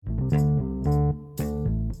Hello,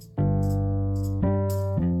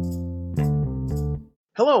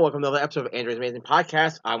 welcome to another episode of Andrew's Amazing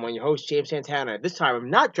Podcast. I'm one of your hosts, James Santana. This time, I'm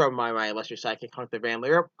not joined by my illustrious sidekick, Hunter Van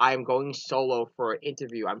Leer. I am going solo for an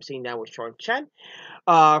interview. I'm sitting down with Chen,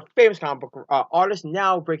 famous comic book artist,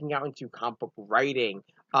 now breaking out into comic book writing.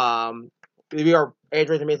 We are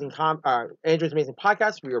Andrew's Amazing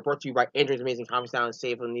Podcast. We are brought to you by Andrew's Amazing Comics down in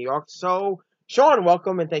Salem, New York. So, Sean,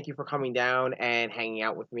 welcome and thank you for coming down and hanging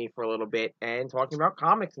out with me for a little bit and talking about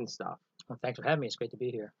comics and stuff. Well, thanks for having me. It's great to be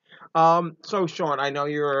here. So Sean, I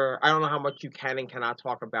don't know how much you can and cannot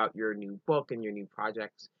talk about your new book and your new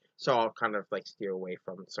projects. So I'll kind of like steer away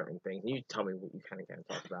from certain things. You tell me what you can and can't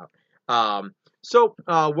talk about.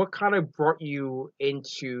 What kind of brought you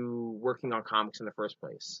into working on comics in the first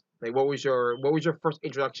place? Like, what was your first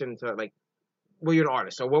introduction to well, you're an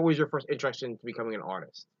artist. So what was your first introduction to becoming an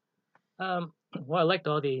artist? Well, I liked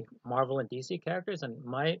all the Marvel and DC characters, and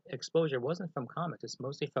my exposure wasn't from comics. It's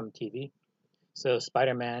mostly from TV. So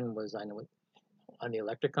Spider-Man was on the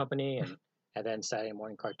Electric Company, and then Saturday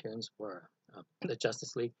morning cartoons were the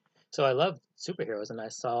Justice League. So I loved superheroes, and I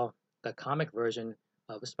saw the comic version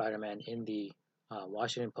of Spider-Man in the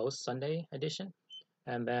Washington Post Sunday edition.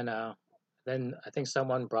 And then I think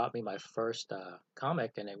someone brought me my first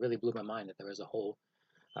comic, and it really blew my mind that there was a whole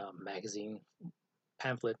magazine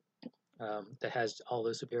pamphlet that has all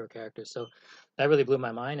those superhero characters. So that really blew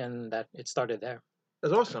my mind, and that it started there.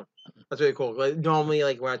 That's awesome. That's really cool. Like, normally,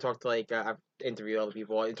 like when I talk to I've interviewed other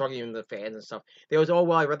people, and talking even to the fans and stuff, they always, oh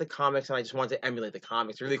well, I read the comics and I just wanted to emulate the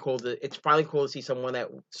comics. It's really cool. It's finally cool to see someone that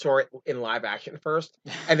saw it in live action first,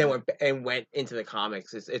 and then went into the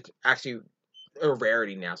comics. It's actually a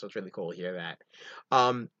rarity now, so it's really cool to hear that.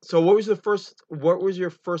 So what was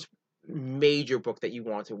your first major book that you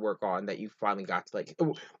wanted to work on that you finally got to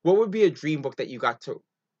what would be a dream book that you got to? I'm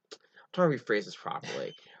trying to rephrase this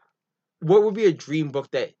properly. What would be a dream book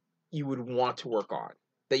that you would want to work on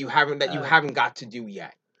that you haven't got to do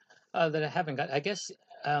yet? That I haven't got. I guess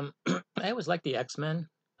I always liked the X-Men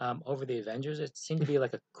over the Avengers. It seemed to be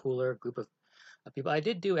like a cooler group of people. I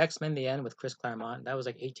did do X-Men the End with Chris Claremont. That was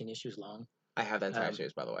like 18 issues long. I have that entire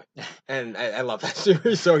series, by the way, and I love that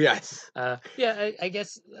series. So yes. I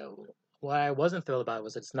guess what I wasn't thrilled about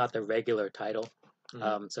was it's not the regular title.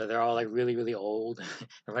 Mm-hmm. So they're all like really, really old and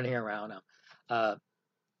running around.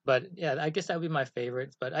 But yeah, I guess that would be my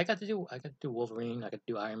favorite. But I got to do Wolverine. I got to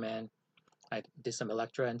do Iron Man. I did some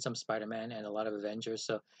Elektra and some Spider-Man and a lot of Avengers.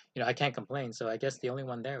 So I can't complain. So I guess the only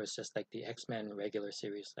one there was just like the X-Men regular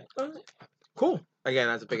series. Cool. Again,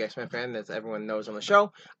 as a big X-Men fan, as everyone knows on the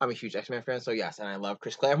show, I'm a huge X-Men fan. So yes, and I love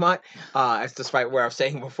Chris Claremont. As despite what I was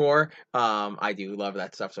saying before, I do love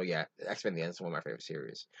that stuff. So yeah, X-Men the End is one of my favorite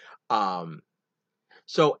series.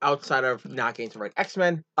 So outside of not getting to write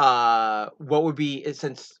X-Men, what would be,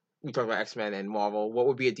 since we talked about X-Men and Marvel, what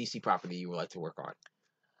would be a DC property you would like to work on?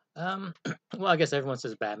 Well, I guess everyone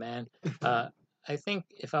says Batman. I think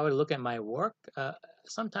if I were to look at my work,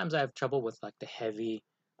 sometimes I have trouble with like the heavy,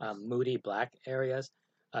 moody black areas.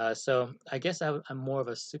 So I guess I'm more of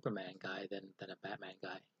a Superman guy than a Batman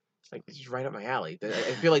guy. Like, this is right up my alley. I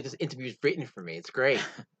feel like this interview is written for me. It's great.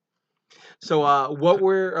 So, what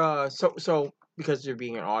were so because you're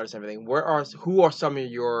being an artist and everything, who are some of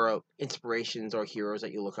your inspirations or heroes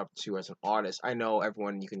that you look up to as an artist? I know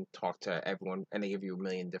you can talk to everyone and they give you a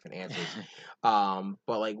million different answers.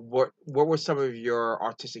 But like, what were some of your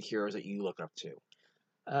artistic heroes that you look up to?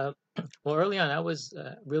 Well, early on, I was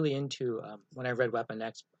really into when I read Weapon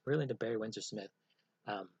X, really into Barry Windsor Smith,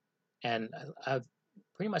 and I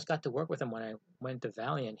pretty much got to work with him when I went to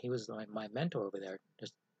Valiant. He was my mentor over there,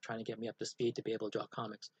 just trying to get me up to speed to be able to draw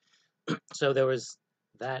comics. So there was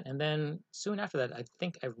that, and then soon after that, I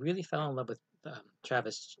think I really fell in love with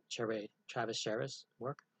Travis Sherritt's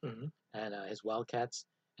work and his Wildcats,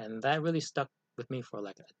 and that really stuck with me for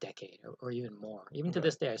like a decade or even more. Even to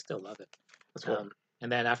this day, I still love it. That's cool.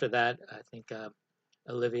 And then after that, I think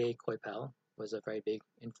Olivier Coipel was a very big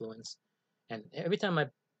influence, and every time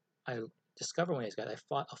I discover one of these guys,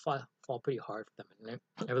 I fall pretty hard for them,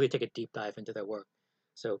 and I really take a deep dive into their work.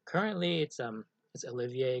 So currently, it's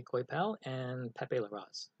Olivier Coipel and Pepe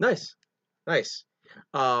Larraz. Nice.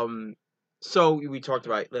 So we talked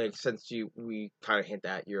about, like, since we kind of hint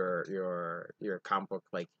at your comic book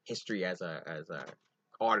like history as a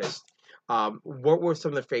artist. What were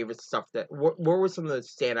some of the favorite stuff what were some of the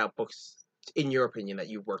standout books in your opinion that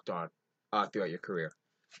you worked on throughout your career?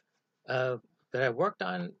 That I worked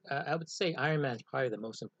on, I would say Iron Man is probably the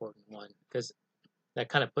most important one because that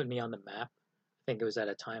kind of put me on the map. I think it was at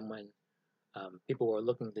a time when people were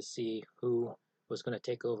looking to see who was going to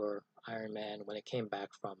take over Iron Man when it came back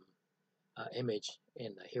from image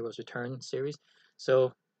in the Heroes Return series.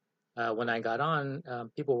 So when I got on,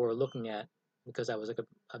 people were looking at because I was like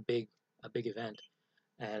a big event,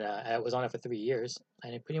 and I was on it for 3 years,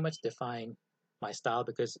 and it pretty much defined my style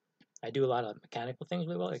because I do a lot of mechanical things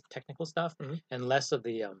really well, like technical stuff, Hmm. and less of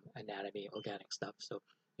the anatomy, organic stuff. So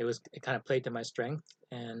it kind of played to my strength,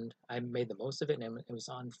 and I made the most of it, and it was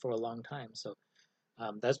on for a long time. So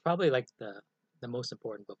that's probably like the most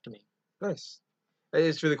important book to me. Nice.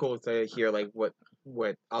 It's really cool to hear like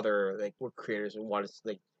what other like what creators want to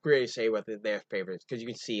like creators say what their favorites because you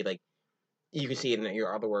can see in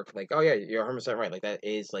your other work like oh yeah you're 100% right like that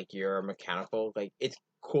is like your mechanical like it's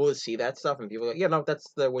cool to see that stuff and people are like yeah no that's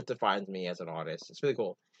the what defines me as an artist. It's really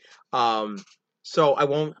cool. Um, so I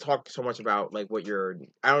won't talk so much about like what your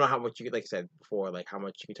I don't know how much you could like I said before like how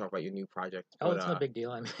much you can talk about your new project, Oh, but it's no big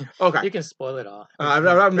deal. I mean, okay. you can spoil it all. I'm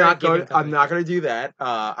Very not going. giving I'm company. not going to do that.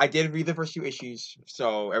 I did read the first few issues,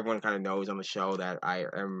 so everyone kind of knows on the show that I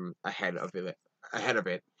am ahead of it. Ahead of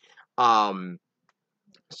it. Um.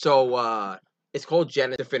 So it's called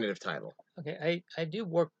Genesis definitive title. Okay, I do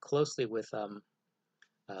work closely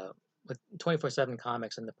uh, with 24/7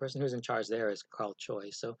 Comics, and the person who's in charge there is Carl Choi.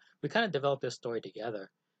 So we kind of developed this story together.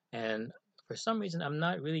 And for some reason, I'm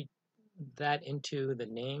not really that into the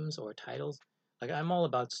names or titles. Like I'm all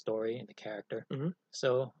about story and the character. Hmm.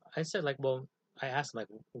 So I said like, well, I asked him like,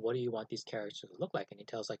 what do you want these characters to look like? And he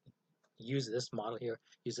tells like, use this model here,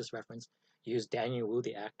 use this reference, use Daniel Wu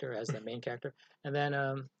the actor as the main character, and then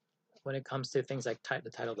when it comes to things like the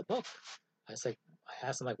title of the book, I was like, I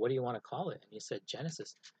asked him like, what do you want to call it? And he said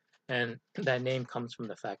Genesis, and that name comes from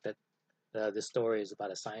the fact that the story is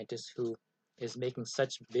about a scientist who is making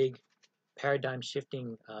such big paradigm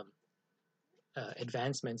shifting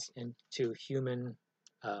advancements into human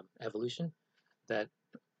evolution that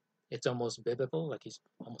it's almost biblical, like he's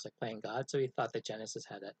almost like playing God. So he thought that Genesis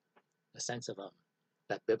had that a sense of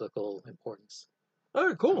that biblical importance. All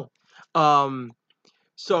right, So cool. Um.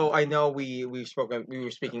 So I know we were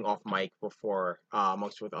speaking off mic before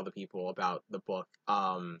amongst with other people about the book.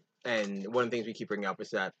 And one of the things we keep bringing up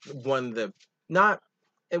is that not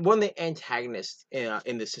one of the antagonists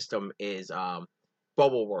in the system is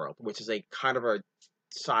Bubble World, which is a kind of a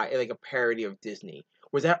side like a parody of Disney.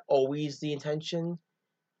 Was that always the intention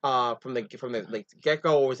from the like get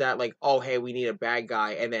go, or was that like oh hey we need a bad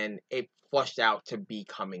guy and then it flushed out to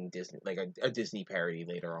becoming Disney like a Disney parody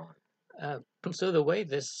later on? uh, so the way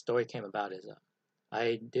this story came about is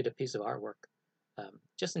I did a piece of artwork,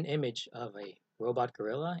 just an image of a robot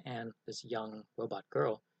gorilla and this young robot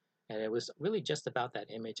girl, and it was really just about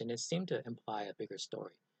that image, and it seemed to imply a bigger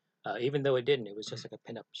story. Even though it didn't, it was just like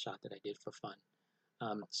a pinup shot that I did for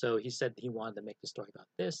fun. So he said he wanted to make the story about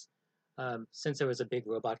this. Since there was a big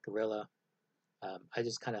robot gorilla, I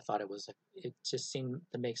just kind of thought it just seemed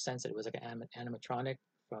to make sense that it was like an animatronic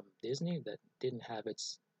from Disney that didn't have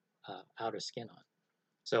its outer skin on.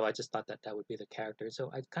 So I just thought that that would be the character.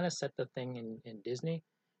 So I kind of set the thing in Disney,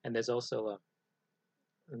 and there's also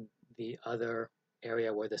the other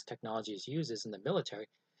area where this technology is used is in the military.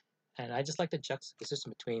 And I just like the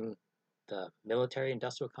juxtaposition between the military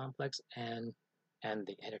industrial complex and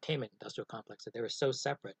the entertainment industrial complex that they were so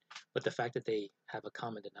separate, but the fact that they have a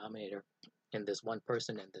common denominator in this one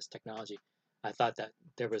person and this technology, I thought that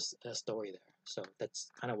there was a story there. So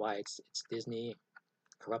that's kind of why it's Disney,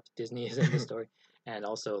 corrupt Disney is in the story, and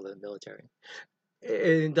also the military.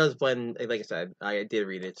 It does blend, like I said, I did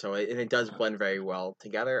read it, so and it does blend very well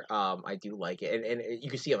together. I do like it, and you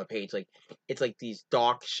can see on the page like it's like these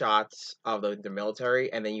dark shots of the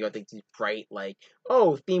military, and then you got like these bright like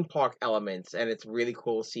oh theme park elements, and it's really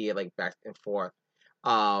cool to see it like back and forth.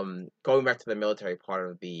 Going back to the military part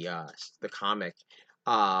of the comic,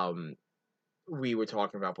 um, we were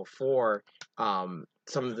talking about before,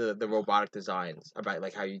 some of the robotic designs about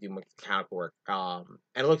like how you do mechanical work.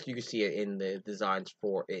 And look, you can see it in the designs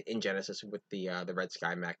for in Genesis with the Red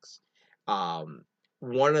Sky mechs. Um,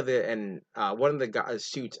 one of the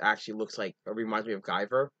suits actually looks like reminds me of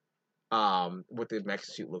Guyver. What the mech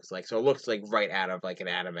suit looks like, so it looks like right out of like an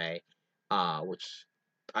anime, which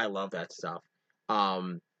I love that stuff.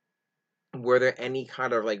 Um, were there any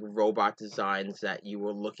kind of like robot designs that you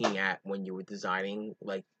were looking at when you were designing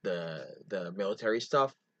like the military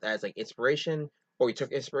stuff as like inspiration, or you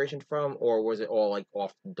took inspiration from, or was it all like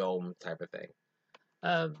off the dome type of thing?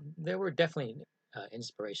 Uh, there were definitely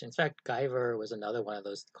inspiration. In fact, Guyver was another one of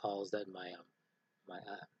those calls that my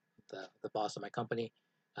the boss of my company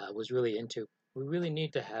was really into. We really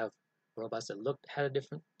need to have robots that had a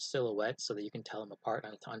different silhouette so that you can tell them apart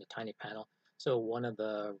on a tiny panel. So one of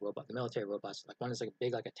the military robots, like one is like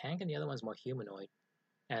big like a tank, and the other one's more humanoid.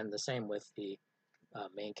 And the same with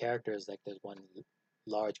main characters. Like there's one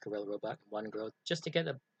large gorilla robot and one girl, just to get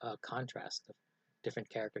a contrast of different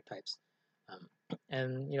character types. Um,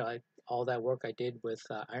 and all that work I did with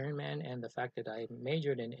Iron Man and the fact that I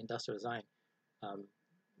majored in industrial design um,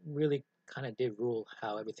 really kind of did rule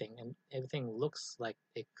how everything looks like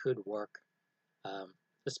it could work. Um,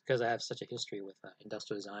 just because I have such a history with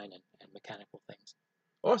industrial design and mechanical things.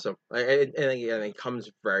 Awesome. And again, it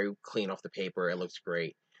comes very clean off the paper. It looks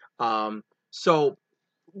great. So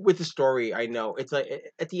with the story, I know it's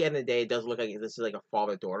like at the end of the day, it does look like this is like a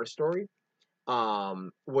father daughter story.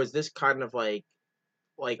 Was this kind of like,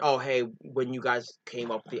 oh hey, when you guys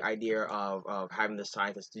came up with the idea of having the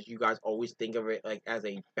scientist, did you guys always think of it like as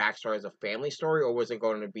a backstory, as a family story, or was it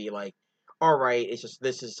going to be like, all right, it's just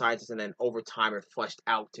this is scientist, and then over time it fleshed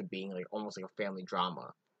out to being like almost like a family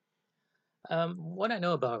drama? What I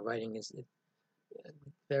know about writing is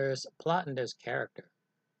there's plot and there's character,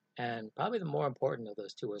 and probably the more important of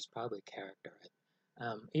those two is probably character,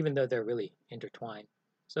 even though they're really intertwined.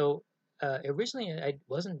 So originally, I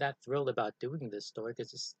wasn't that thrilled about doing this story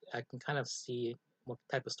because I can kind of see what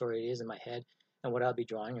type of story it is in my head and what I'll be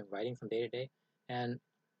drawing and writing from day to day. And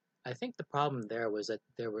I think the problem there was that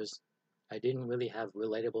I didn't really have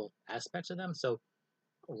relatable aspects of them. So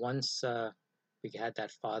once we had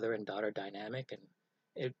that father and daughter dynamic,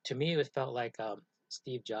 and to me it felt like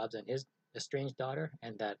Steve Jobs and his estranged daughter,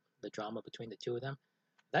 and that the drama between the two of them.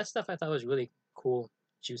 That stuff I thought was really cool,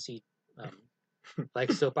 juicy, um,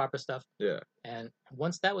 like soap opera stuff. Yeah. And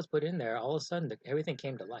once that was put in there, all of a sudden everything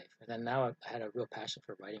came to life. And then now I had a real passion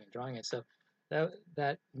for writing and drawing it. So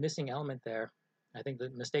that missing element there, I think the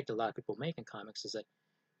mistake that a lot of people make in comics is that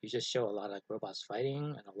you just show a lot of robots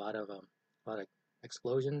fighting and a lot of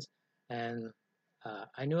explosions. And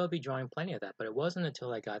I knew I'd be drawing plenty of that, but it wasn't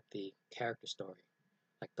until I got the character story,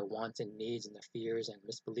 like the wants and needs and the fears and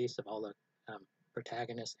misbeliefs of all the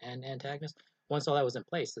protagonists and antagonists. Once all that was in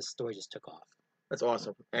place, the story just took off. That's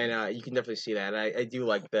awesome, and you can definitely see that. I do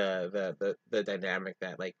like the dynamic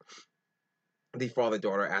that like the father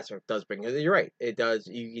daughter aspect does bring. You're right. It does.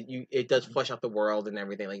 It does flesh out the world and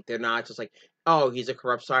everything. Like they're not just like, oh, he's a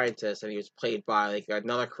corrupt scientist and he was played by like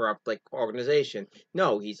another corrupt like organization.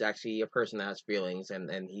 No, he's actually a person that has feelings, and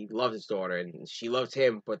he loves his daughter and she loves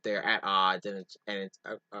him, but they're at odds, and it's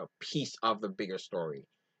a piece of the bigger story,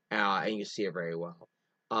 and you see it very well.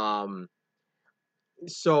 Um,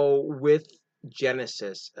 so with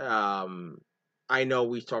Genesis, I know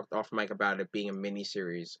we talked off mic about it being a mini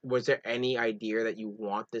series. Was there any idea that you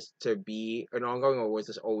want this to be an ongoing, or was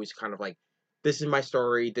this always kind of like, this is my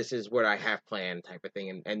story, this is what I have planned type of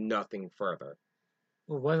thing, and nothing further?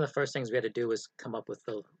 Well, one of the first things we had to do was come up with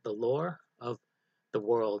the lore of the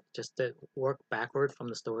world, just to work backward from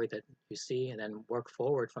the story that you see, and then work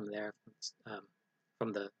forward from there,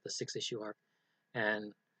 from the 6 issue arc.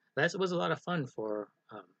 And that was a lot of fun for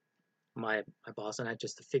my boss and I,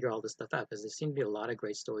 just to figure all this stuff out, because there seemed to be a lot of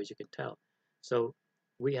great stories you could tell. So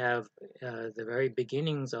we have the very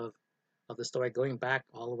beginnings of the story going back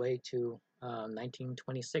all the way to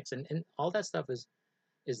 1926, and all that stuff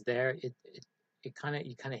is there. It kind of,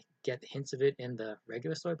 you kind of get hints of it in the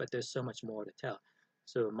regular story, but there's so much more to tell.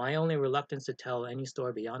 So my only reluctance to tell any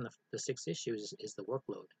story beyond the 6 issues is the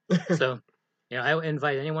workload. So I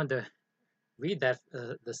invite anyone to read that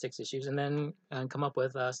the 6 issues, and then come up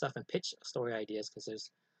with stuff and pitch story ideas, because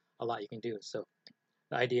there's a lot you can do. So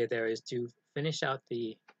the idea there is to finish out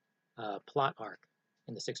the plot arc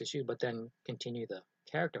in the 6 issue, but then continue the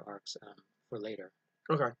character arcs for later.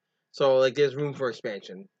 Okay, so like there's room for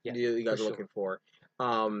expansion. Yeah, You for guys are sure. looking for.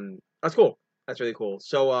 That's cool. That's really cool.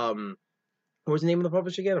 So what was the name of the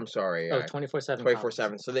publisher again? I'm sorry. Oh, 24/7 Comics.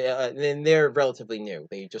 24/7. So then they're relatively new.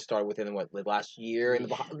 They just started within what, like last year,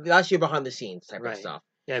 Yeah, last year behind the scenes type of right. stuff.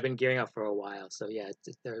 Yeah, I've been gearing up for a while. So yeah,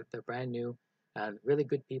 they're brand new, really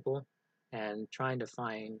good people, and trying to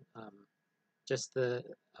find just a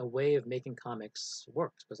way of making comics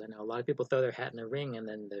work. Because I know a lot of people throw their hat in the ring, and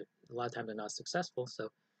then a lot of times they're not successful. So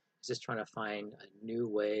it's just trying to find a new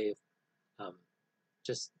way of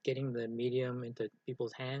just getting the medium into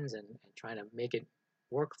people's hands, and trying to make it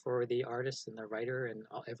work for the artist and the writer and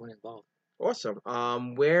everyone involved. Awesome.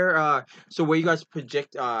 Where so where you guys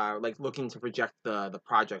project like looking to project the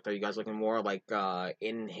project? Are you guys looking more like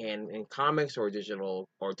in hand in comics, or digital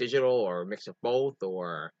or a mix of both,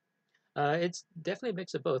 or? It's definitely a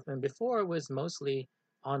mix of both. And before it was mostly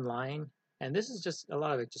online, and this is just a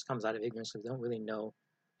lot of it just comes out of ignorance because we don't really know.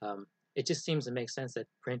 Um, it just seems to make sense that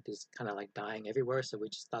print is kind of like dying everywhere. So we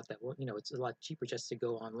just thought that, well, it's a lot cheaper just to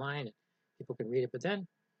go online and people can read it. But then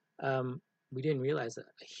um, we didn't realize that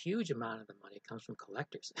a huge amount of the money comes from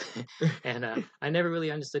collectors. And I never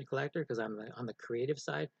really understood collector because I'm on the creative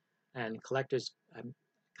side, and collectors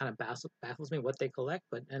kind of baffles me what they collect.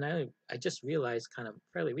 But and I just realized kind of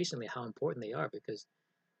fairly recently how important they are because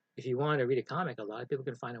if you want to read a comic, a lot of people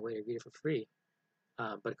can find a way to read it for free.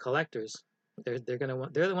 But collectors, they're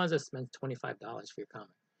the ones that spend $25 for your comic.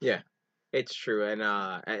 Yeah, it's true. And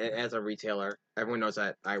as a retailer, everyone knows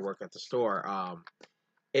that I work at the store.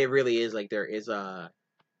 It really is like there is a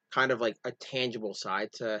kind of like a tangible side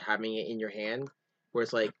to having it in your hand, where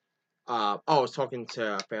it's like, I was talking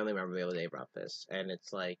to a family member the other day about this, and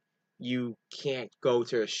it's like you can't go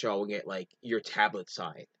to a show and get like your tablet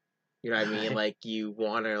signed. You know what I mean? Right. Like you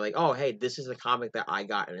want to like, oh hey, this is a comic that I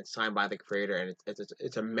got, and it's signed by the creator, and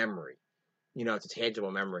it's a memory. You know, it's a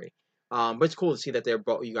tangible memory. But it's cool to see that they're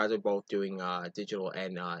both you guys are both doing digital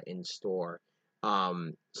and in store.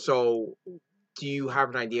 So do you have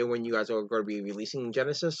an idea when you guys are going to be releasing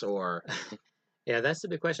Genesis or? Yeah, that's the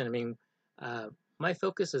big question. I mean, uh, my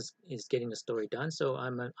focus is getting the story done, so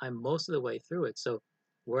I'm most of the way through it. So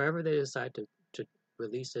wherever they decide to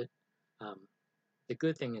release it, um, the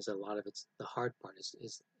good thing is a lot of it's the hard part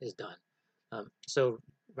is done. So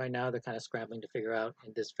right now they're kind of scrambling to figure out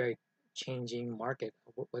in this very changing market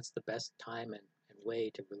what's the best time and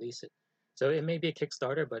way to release it. So it may be a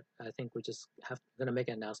Kickstarter, but I think we just have going to make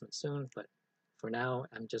an announcement soon. But for now,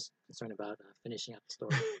 I'm just concerned about finishing up the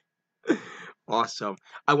story. Awesome.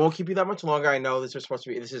 I won't keep you that much longer. I know this is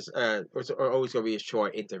it's always going to be a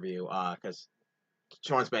short interview because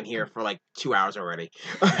Sean's been here for like 2 hours already,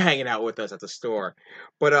 hanging out with us at the store.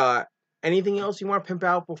 But anything else you want to pimp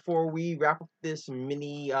out before we wrap up this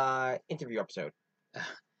mini interview episode?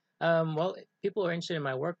 Well, if people are interested in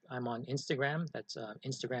my work, I'm on Instagram. That's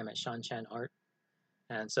Instagram at Sean Chan Art,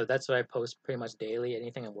 and so that's what I post pretty much daily.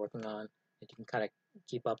 Anything I'm working on, and you can kind of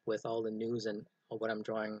keep up with all the news and what I'm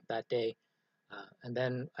drawing that day. And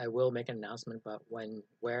then I will make an announcement about when,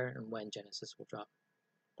 where, and when Genesis will drop.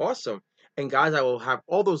 Awesome. And guys, I will have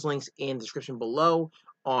all those links in the description below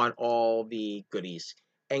on all the goodies.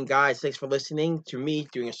 And guys, thanks for listening to me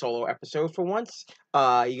doing a solo episode for once.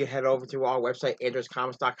 You can head over to our website,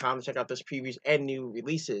 androidscomics.com, to check out those previews and new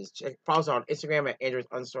releases. Follow us on Instagram at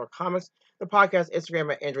androids_comics, the podcast,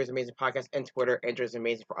 Instagram at Androids Amazing Podcast, and Twitter, Androids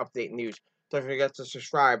Amazing for update news. Don't forget to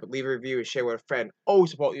subscribe, leave a review, and share with a friend.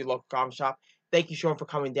 Always support your local comic shop. Thank you, Sean, for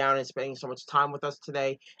coming down and spending so much time with us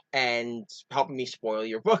today and helping me spoil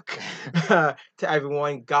your book. To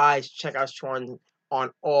everyone, guys, check out Sean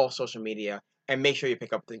on all social media and make sure you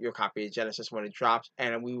pick up your copy of Genesis when it drops.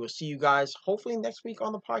 And we will see you guys hopefully next week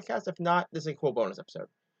on the podcast. If not, this is a cool bonus episode.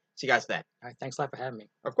 See you guys then. All right, thanks a lot for having me.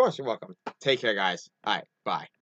 Of course, you're welcome. Take care, guys. All right, bye.